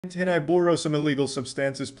Can I borrow some illegal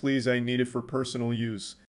substances, please? I need it for personal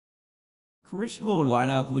use. Critical, why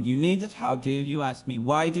not would you need it? How dare you ask me?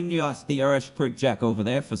 Why didn't you ask the Irish prick Jack over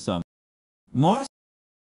there for some? More?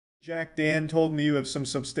 Jack, Dan told me you have some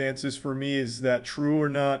substances for me. Is that true or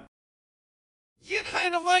not? You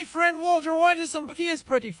kind of like friend Walter White is somebody is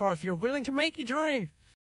pretty far if you're willing to make a drive.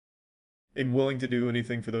 I'm willing to do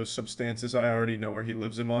anything for those substances. I already know where he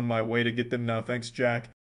lives. I'm on my way to get them now. Thanks, Jack.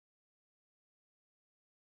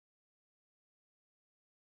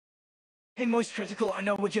 Hey, moistcr1tikal, I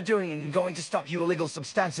know what you're doing, and going to stop you illegal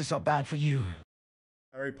substances are bad for you.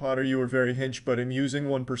 Harry Potter, you were very hench, but I'm using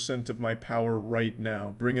 1% of my power right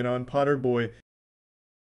now. Bring it on, Potter boy.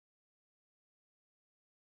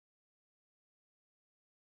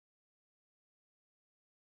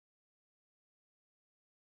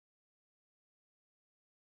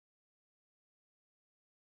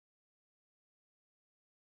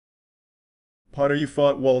 Potter, you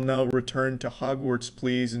fought well. Now return to Hogwarts,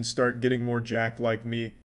 please, and start getting more Jack like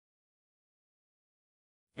me.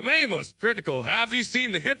 Hey, moistcr1tikal, have you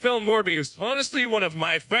seen the hit film Morbius? Honestly, one of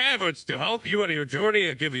my favorites to help you on your journey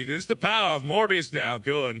and give you this the power of Morbius now.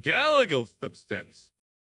 Go and get illegal substance.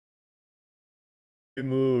 I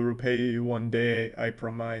will repay you one day, I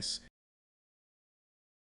promise.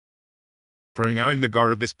 Bring out the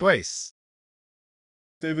guard of this place.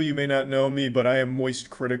 Several you may not know me, but I am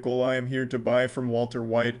moistcr1tikal. I am here to buy from Walter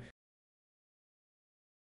White.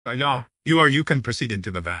 I know. You can proceed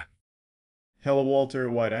into the van. Hello, Walter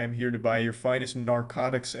White. I am here to buy your finest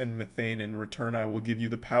narcotics and methane. In return, I will give you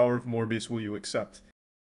the power of Morbius. Will you accept?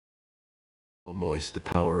 Oh, Moist, the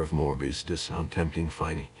power of Morbius does sound tempting,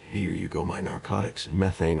 Finey. Here you go, my narcotics and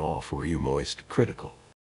methane all for you, moistcr1tikal.